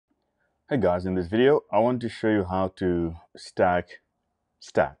Hey guys, in this video, I want to show you how to stack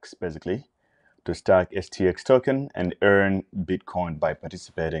stacks, basically, to stack STX token and earn Bitcoin by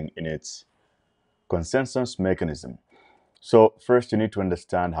participating in its consensus mechanism. So first, you need to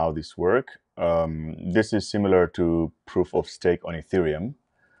understand how this works. This is similar to proof of stake on Ethereum.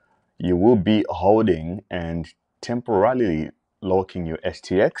 You will be holding and temporarily locking your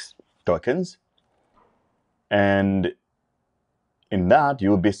STX tokens, and in that, you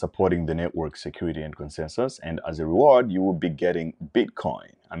will be supporting the network security and consensus, and as a reward, you will be getting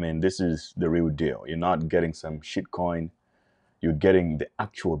Bitcoin. I mean, this is the real deal. You're not getting some shitcoin, you're getting the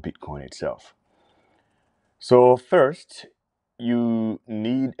actual Bitcoin itself. So first, you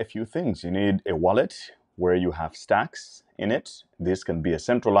need a few things. You need a wallet where you have stacks in it. This can be a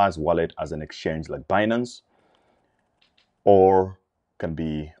centralized wallet as an exchange like Binance, or can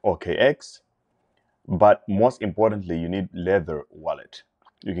be OKX. But most importantly, you need Lather wallet.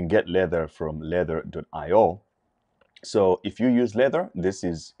 You can get Lather from lather.io. So if you use Lather, this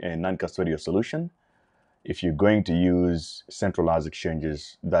is a non-custodial solution. If you're going to use centralized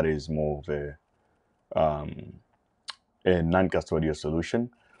exchanges, that is more of a non-custodial solution.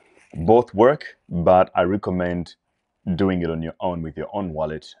 Both work, but I recommend doing it on your own with your own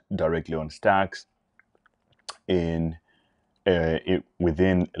wallet directly on Stacks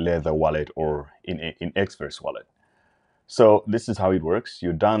within Lather wallet or in Xverse wallet. So this is how it works.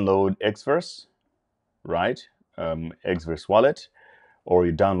 You download Xverse, right? Xverse wallet, or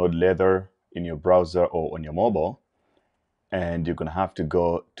you download Lather in your browser or on your mobile, and you're gonna have to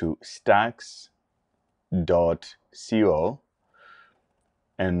go to stacks.co,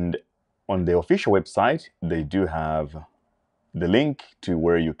 and on the official website, they do have the link to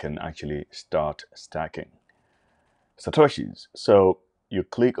where you can actually start stacking Satoshis. So you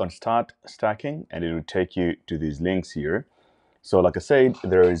click on start stacking and it will take you to these links here. So like I said,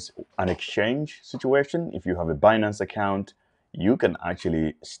 there is an exchange situation. If you have a Binance account, you can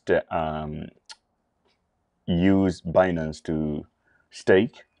actually use Binance to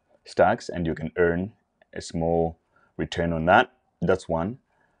stake stacks and you can earn a small return on that. That's one.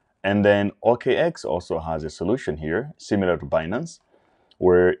 And then OKX also has a solution here, similar to Binance,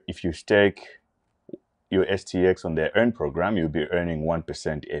 where if you stake your STX on their Earn program, you'll be earning 1%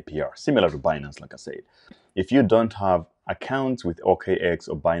 APR, similar to Binance, like I said. If you don't have accounts with OKX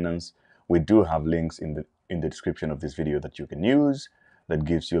or Binance, we do have links in the description of this video that you can use that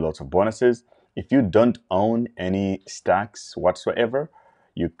gives you lots of bonuses. If you don't own any stacks whatsoever,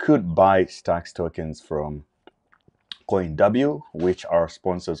 you could buy stacks tokens from CoinW, which are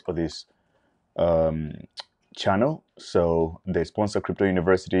sponsors of this channel. So they sponsor Crypto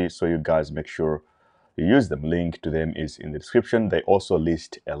University, so you guys make sure you use them. Link to them is in the description. They also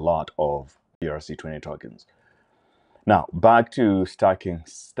list a lot of ERC20 tokens. Now back to stacking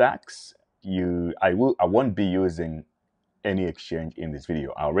stacks. I won't be using any exchange in this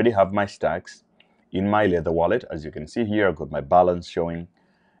video. I already have my stacks in my Lather wallet. As you can see here, I've got my balance showing,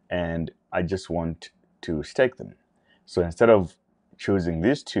 and I just want to stake them. So instead of choosing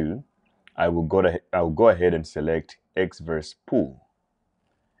these two, I'll go ahead and select Xverse pool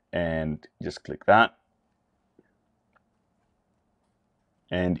and just click that.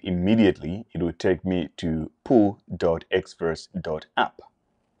 And immediately it will take me to pool.xverse.app.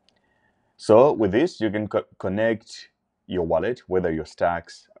 So with this, you can connect your wallet, whether your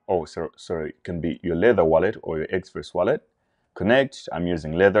stacks, it can be your Lather wallet or your Xverse wallet. Connect, I'm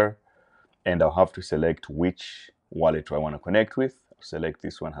using Lather, and I'll have to select which wallet do I want to connect with. Select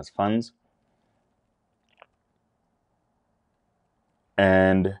this one has funds.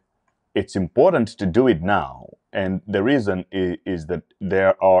 And it's important to do it now. And the reason is that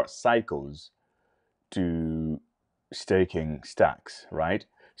there are cycles to staking stacks, right?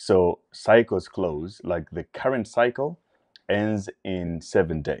 So cycles close, like the current cycle ends in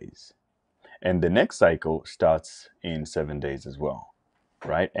 7 days. And the next cycle starts in 7 days as well,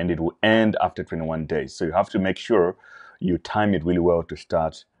 right? And it will end after 21 days. So you have to make sure you time it really well to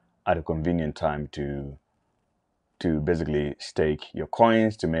start at a convenient time to basically stake your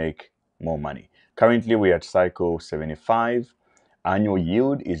coins to make more money. Currently, we're at cycle 75. Annual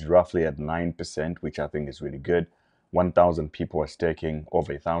yield is roughly at 9%, which I think is really good. 1,000 people are staking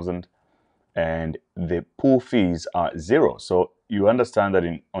over 1,000. And the pool fees are 0. So you understand that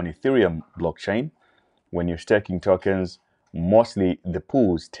on Ethereum blockchain, when you're staking tokens, mostly the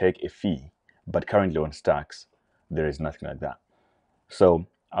pools take a fee. But currently on stacks, there is nothing like that. So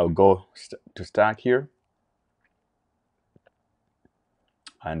I'll go to stack here.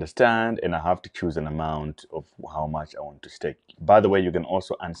 I understand, and I have to choose an amount of how much I want to stake. By the way, you can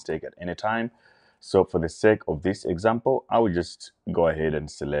also unstake at any time. So for the sake of this example, I will just go ahead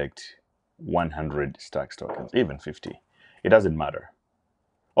and select 100 stacks tokens, even 50. It doesn't matter.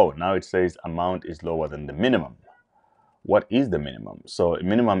 Oh, now it says amount is lower than the minimum. What is the minimum? So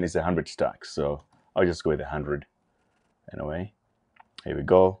minimum is 100 stacks. So I'll just go with 100 anyway. Here we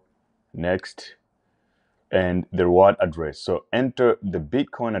go. Next. And the reward address. So enter the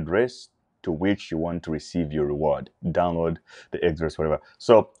Bitcoin address to which you want to receive your reward. Download the address, whatever.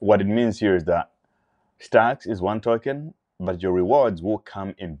 So what it means here is that stacks is one token, but your rewards will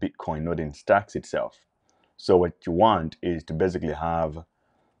come in Bitcoin, not in stacks itself. So what you want is to basically have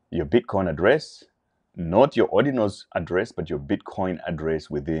your Bitcoin address, not your Ordinals address, but your Bitcoin address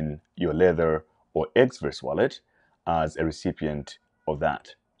within your Lather or Xverse wallet as a recipient of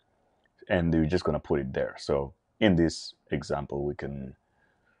that. And you're just going to put it there. So in this example, we can,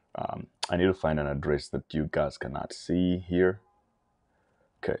 I need to find an address that you guys cannot see here.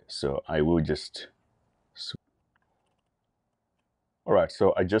 Okay, so I will just, all right,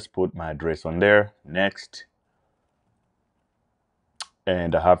 so I just put my address on there. Next.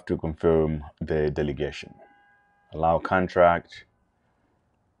 And I have to confirm the delegation. Allow contract,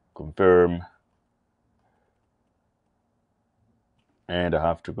 confirm, and I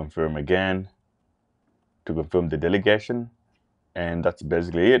have to confirm again to confirm the delegation. And that's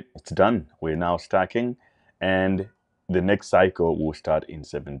basically it. It's done. We're now stacking, and the next cycle will start in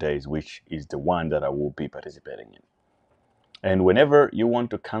 7 days, which is the one that I will be participating in. And whenever you want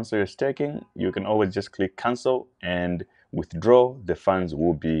to cancel your staking, you can always just click cancel and withdraw. The funds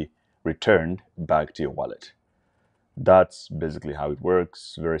will be returned back to your wallet. That's basically how it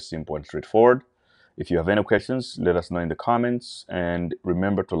works. Very simple and straightforward. If you have any questions, let us know in the comments, and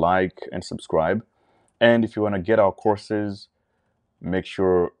remember to like and subscribe. And if you want to get our courses, make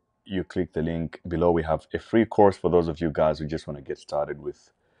sure you click the link below. We have a free course for those of you guys who just want to get started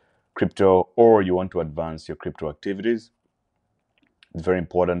with crypto, or you want to advance your crypto activities. It's very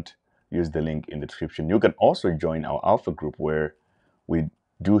important. Use the link in the description. You can also join our alpha group where we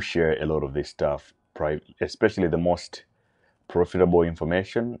do share a lot of this stuff, especially the most profitable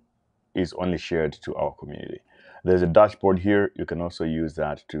information is only shared to our community. There's a dashboard here. You can also use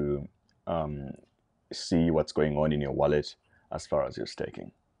that to see what's going on in your wallet as far as your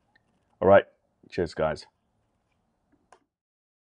staking. All right. Cheers, guys.